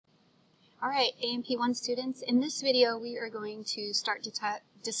Alright, AMP1 students, in this video we are going to start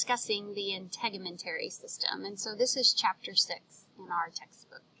discussing the integumentary system, and so this is chapter 6 in our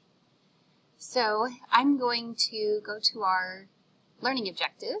textbook. So I'm going to go to our learning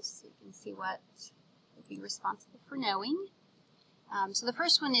objectives so you can see what we'll be responsible for knowing. So the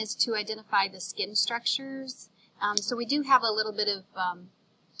first one is to identify the skin structures. So we do have a little bit of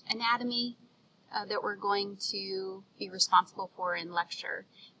anatomy that we're going to be responsible for in lecture.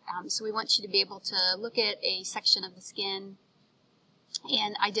 So we want you to be able to look at a section of the skin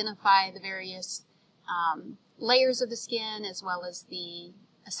and identify the various layers of the skin as well as the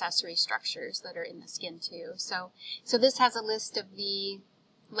accessory structures that are in the skin too. So this has a list of the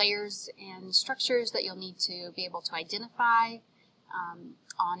layers and structures that you'll need to be able to identify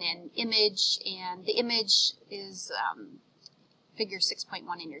on an image, and the image is figure 6.1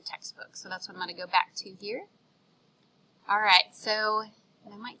 in your textbook. So that's what I'm going to go back to here. Alright, so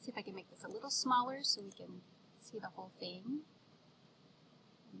I might see if I can make this a little smaller so we can see the whole thing.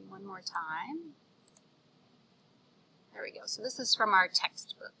 Maybe one more time. There we go. So this is from our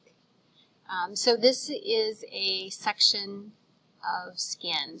textbook. So this is a section of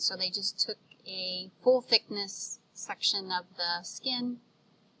skin. So they just took a full thickness section of the skin.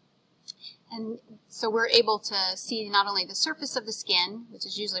 And so we're able to see not only the surface of the skin, which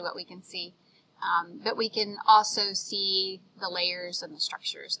is usually what we can see, but we can also see the layers and the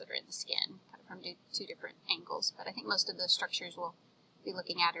structures that are in the skin from two different angles. But I think most of the structures we'll be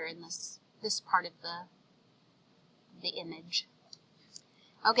looking at are in this part of the image.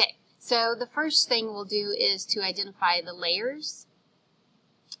 Okay, so the first thing we'll do is to identify the layers.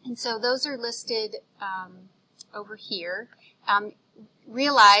 And so those are listed over here.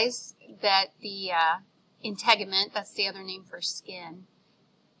 Realize that the integument, that's the other name for skin,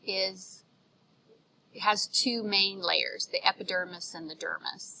 has two main layers, the epidermis and the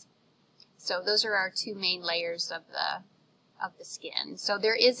dermis. So those are our two main layers of the skin. So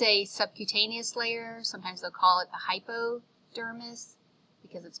there is a subcutaneous layer. Sometimes they'll call it the hypodermis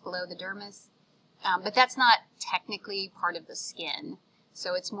because it's below the dermis. But that's not technically part of the skin.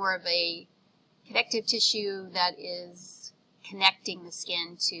 So it's more of a connective tissue that is connecting the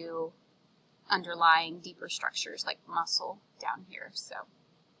skin to underlying deeper structures like muscle down here. So,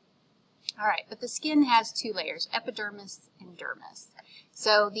 all right, but the skin has two layers, epidermis and dermis.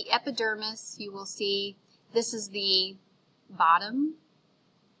 So the epidermis, you will see, this is the bottom,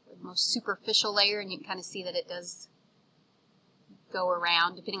 the most superficial layer, and you can kind of see that it does go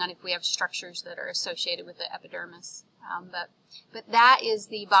around, depending on if we have structures that are associated with the epidermis. But that is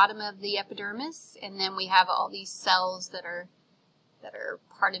the bottom of the epidermis, and then we have all these cells that are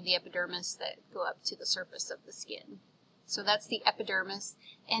part of the epidermis that go up to the surface of the skin. So that's the epidermis,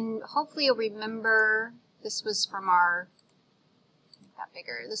 and hopefully you'll remember this was from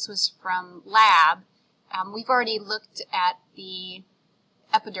this was from lab. We've already looked at the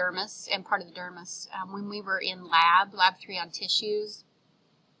epidermis and part of the dermis when we were in lab 3 on tissues.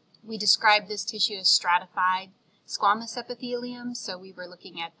 We described this tissue as stratified squamous epithelium, so we were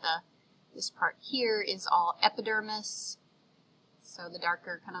looking at this part here is all epidermis, so the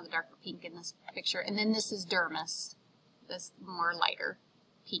darker pink in this picture, and then this is dermis, this more lighter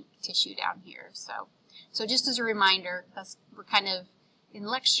pink tissue down here. So just as a reminder, we're kind of in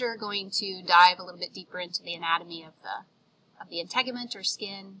lecture going to dive a little bit deeper into the anatomy of the integument or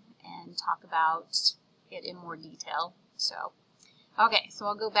skin and talk about it in more detail. So, okay, so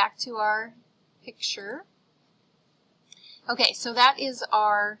I'll go back to our picture. Okay, so that is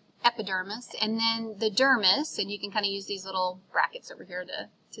our epidermis, and then the dermis, and you can kind of use these little brackets over here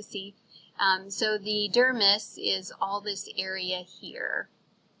to see. So the dermis is all this area here,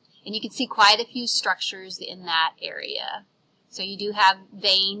 and you can see quite a few structures in that area. So you do have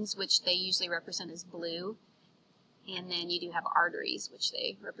veins, which they usually represent as blue, and then you do have arteries, which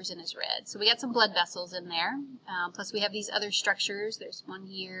they represent as red. So we got some blood vessels in there, plus we have these other structures. There's one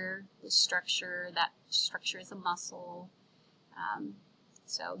here, this structure, that structure is a muscle.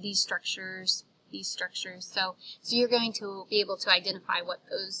 So these structures. So you're going to be able to identify what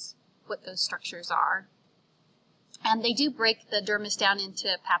those structures are. And they do break the dermis down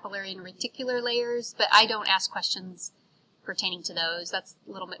into papillary and reticular layers, but I don't ask questions pertaining to those. That's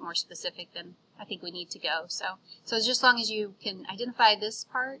a little bit more specific than I think we need to go. So just as long as you can identify this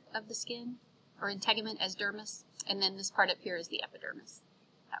part of the skin or integument as dermis, and then this part up here is the epidermis,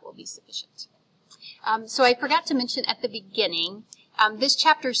 that will be sufficient. So I forgot to mention at the beginning, this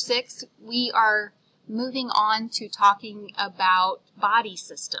chapter 6, we are moving on to talking about body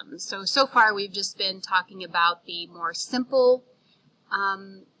systems. So far we've just been talking about the more simple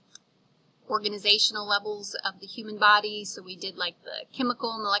organizational levels of the human body. So we did like the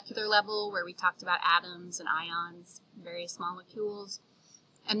chemical and molecular level where we talked about atoms and ions, various molecules.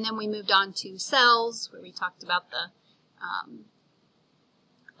 And then we moved on to cells where we talked about the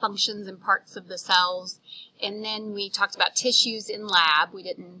functions and parts of the cells. And then we talked about tissues in lab. We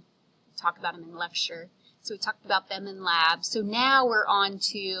didn't talk about them in lecture. So we talked about them in lab. So now we're on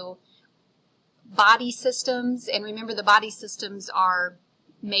to body systems. And remember, the body systems are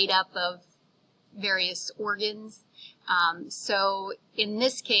made up of various organs. So in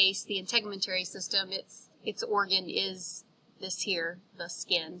this case, the integumentary system, its organ is this here, the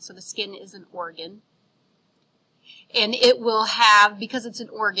skin. So the skin is an organ. And it will have, because it's an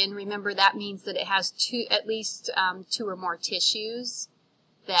organ, remember that means that it has at least two or more tissues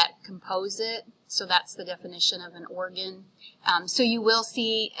that compose it. So that's the definition of an organ. So you will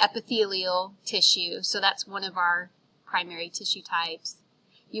see epithelial tissue. So that's one of our primary tissue types.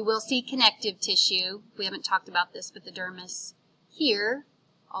 You will see connective tissue. We haven't talked about this, but the dermis here,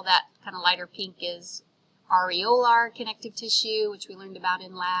 all that kind of lighter pink is areolar connective tissue, which we learned about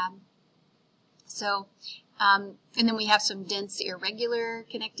in lab. So, and then we have some dense irregular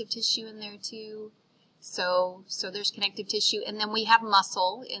connective tissue in there too. So there's connective tissue, and then we have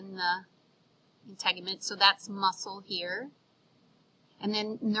muscle in the integument, so that's muscle here. And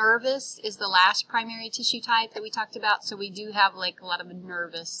then nervous is the last primary tissue type that we talked about, so we do have like a lot of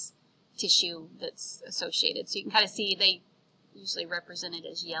nervous tissue that's associated. So you can kind of see they usually represented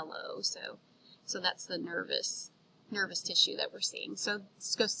as yellow, so that's the nervous tissue that we're seeing. So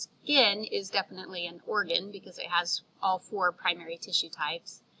skin is definitely an organ because it has all four primary tissue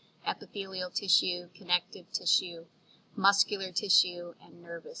types: epithelial tissue, connective tissue, muscular tissue, and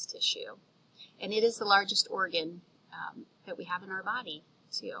nervous tissue. And it is the largest organ that we have in our body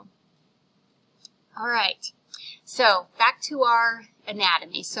too. All right, so back to our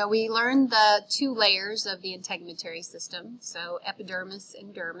anatomy. So we learned the two layers of the integumentary system. So epidermis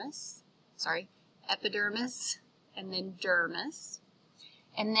and dermis. Sorry, epidermis and then dermis.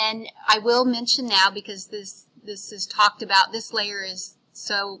 And then I will mention now, because this is talked about, this layer is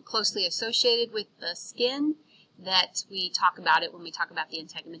so closely associated with the skin that we talk about it when we talk about the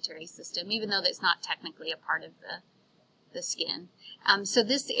integumentary system, even though that's not technically a part of the skin. So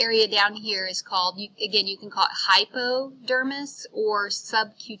this area down here is called, again, you can call it hypodermis or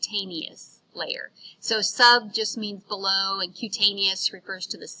subcutaneous layer. So sub just means below, and cutaneous refers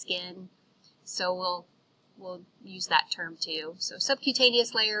to the skin. So we'll use that term too. So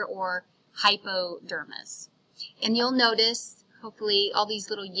subcutaneous layer or hypodermis. And you'll notice, hopefully, all these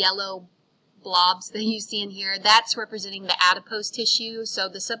little yellow blobs that you see in here, that's representing the adipose tissue. So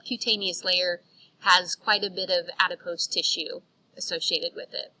the subcutaneous layer has quite a bit of adipose tissue associated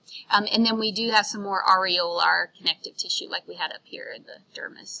with it. And then we do have some more areolar connective tissue like we had up here in the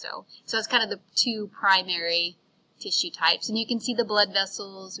dermis. So it's kind of the two primary tissue types. And you can see the blood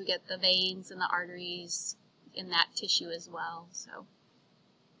vessels, we get the veins and the arteries in that tissue as well. So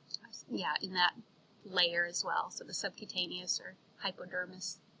yeah, in that layer as well. So the subcutaneous or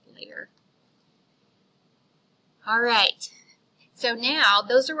hypodermis layer. All right. So now,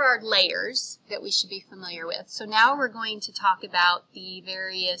 those are our layers that we should be familiar with. So now we're going to talk about the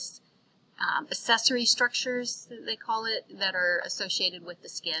various accessory structures, they call it, that are associated with the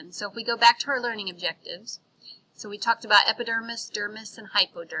skin. So if we go back to our learning objectives, so we talked about epidermis, dermis, and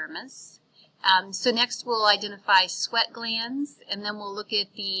hypodermis. So next we'll identify sweat glands, and then we'll look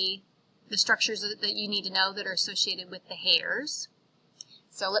at the structures that you need to know that are associated with the hairs.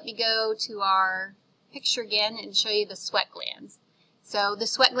 So let me go to our picture again and show you the sweat glands. So the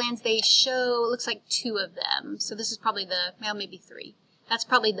sweat glands, they show, it looks like two of them. So this is probably well, maybe three. That's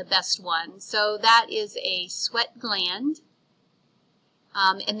probably the best one. So that is a sweat gland.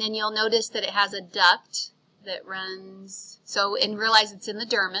 And then you'll notice that it has a duct that runs, and realize it's in the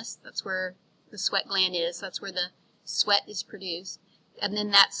dermis. That's where the sweat gland is. That's where the sweat is produced. And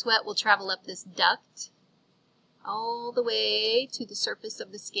then that sweat will travel up this duct all the way to the surface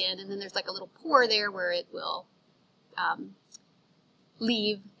of the skin. And then there's like a little pore there where it will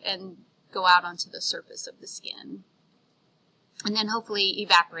leave and go out onto the surface of the skin. And then hopefully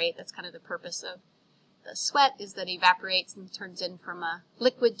evaporate. That's kind of the purpose of the sweat, is that it evaporates and turns in from a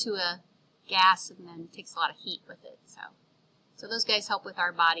liquid to a gas and then takes a lot of heat with it. So those guys help with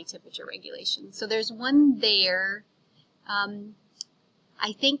our body temperature regulation. So there's one there.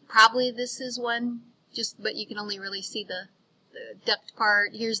 I think probably this is one, but you can only really see the duct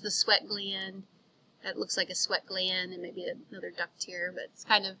part. Here's the sweat gland. That looks like a sweat gland, and maybe another duct here, but it's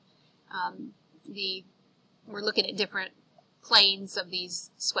kind of we're looking at different planes of these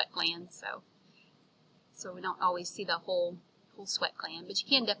sweat glands, so we don't always see the whole sweat gland, but you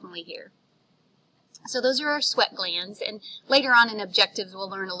can definitely hear. So those are our sweat glands, and later on in objectives we'll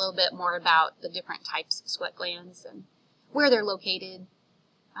learn a little bit more about the different types of sweat glands and where they're located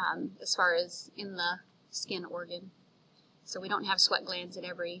as far as in the skin organ. So we don't have sweat glands in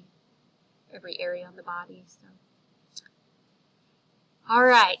every area of the body. So. All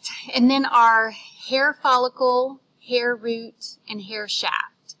right, and then our hair follicle, hair root, and hair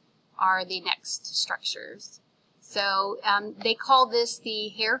shaft are the next structures. So they call this the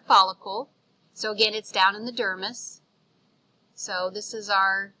hair follicle. So again, it's down in the dermis. So this is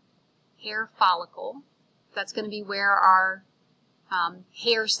our hair follicle. That's going to be where our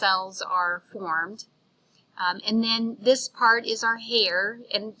hair cells are formed. And then this part is our hair,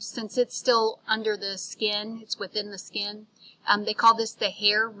 and since it's still under the skin, it's within the skin, they call this the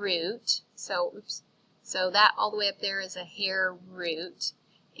hair root. So, so that all the way up there is a hair root.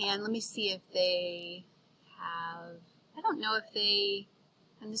 And let me see if they have, I don't know if they,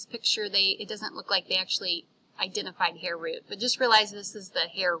 in this picture, it doesn't look like they actually identified hair root, but just realize this is the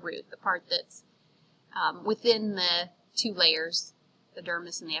hair root, the part that's within the two layers, the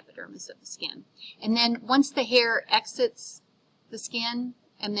dermis and the epidermis of the skin. And then once the hair exits the skin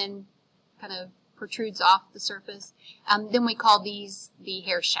and then kind of protrudes off the surface, then we call these the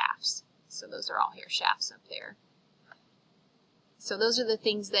hair shafts. So those are all hair shafts up there. So those are the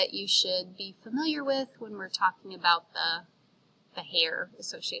things that you should be familiar with when we're talking about the hair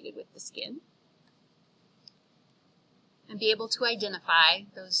associated with the skin, and be able to identify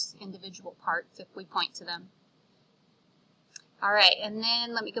those individual parts if we point to them. All right, and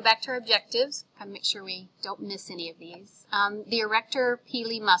then let me go back to our objectives, kind of make sure we don't miss any of these. The erector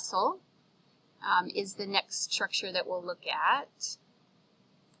pili muscle is the next structure that we'll look at.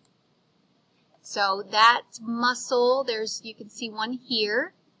 So that muscle, you can see one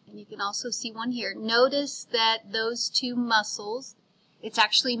here, and you can also see one here. Notice that those two muscles, it's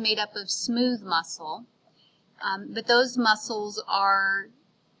actually made up of smooth muscle, but those muscles are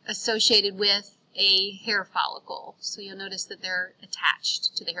associated with a hair follicle. So you'll notice that they're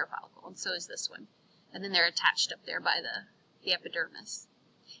attached to the hair follicle, and so is this one. And then they're attached up there by the epidermis.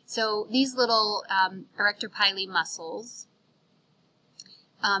 So these little erector pili muscles,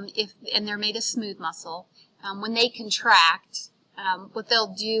 and they're made of smooth muscle, when they contract, what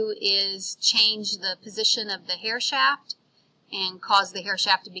they'll do is change the position of the hair shaft and cause the hair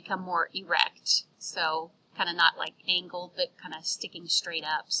shaft to become more erect. So kind of not like angled, but kind of sticking straight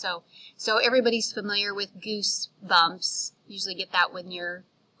up. So everybody's familiar with goosebumps. Usually get that when you're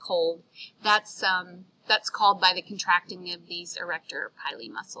cold. That's called by the contracting of these erector pili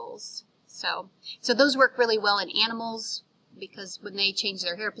muscles. So those work really well in animals, because when they change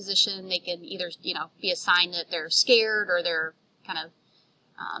their hair position, they can either, be a sign that they're scared, or they're kind of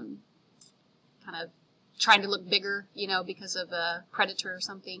trying to look bigger, because of a predator or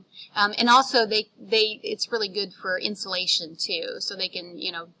something. And also it's really good for insulation too. So they can,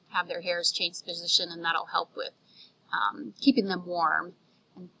 have their hairs change position, and that'll help with keeping them warm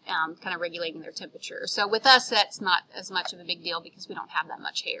and kind of regulating their temperature. So with us, that's not as much of a big deal because we don't have that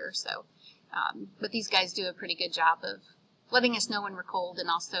much hair. So, but these guys do a pretty good job of letting us know when we're cold, and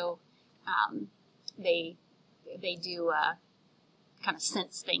also they do kind of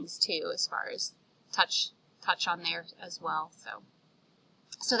sense things too, as far as touch on there as well.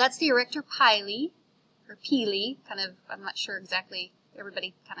 So that's the erector pili, or pili, I'm not sure exactly,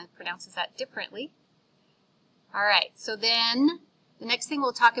 everybody kind of pronounces that differently. All right, so then the next thing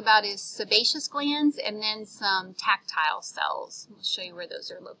we'll talk about is sebaceous glands, and then some tactile cells. We'll show you where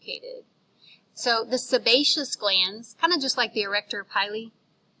those are located. So the sebaceous glands, kind of just like the erector pili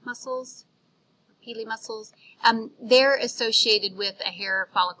muscles, pili muscles, they're associated with a hair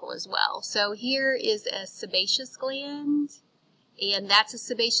follicle as well. So here is a sebaceous gland, and that's a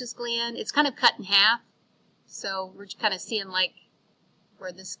sebaceous gland. It's kind of cut in half, so we're kind of seeing like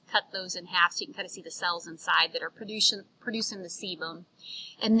where this cut those in half, so you can kind of see the cells inside that are producing the sebum.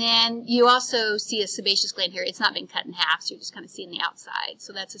 And then you also see a sebaceous gland here. It's not been cut in half, so you're just kind of seeing the outside.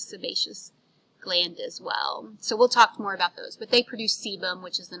 So that's a sebaceous gland as well. So we'll talk more about those, but they produce sebum,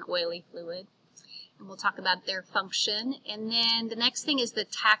 which is an oily fluid. And we'll talk about their function. And then the next thing is the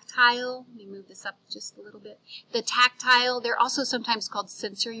tactile. Let me move this up just a little bit. The tactile, they're also sometimes called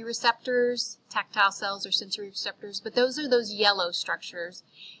sensory receptors, tactile cells or sensory receptors, but those are those yellow structures.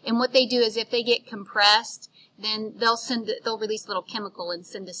 And what they do is if they get compressed, then they'll release a little chemical and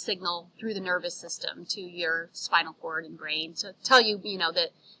send a signal through the nervous system to your spinal cord and brain to tell you, that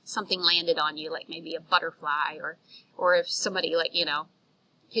something landed on you, like maybe a butterfly, or if somebody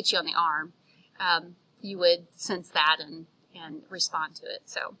hit you on the arm. You would sense that and respond to it.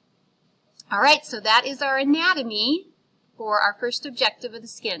 So, all right, so that is our anatomy. for our first objective of the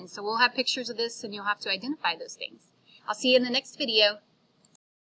skin. So we'll have pictures of this and you'll have to identify those things. I'll see you in the next video.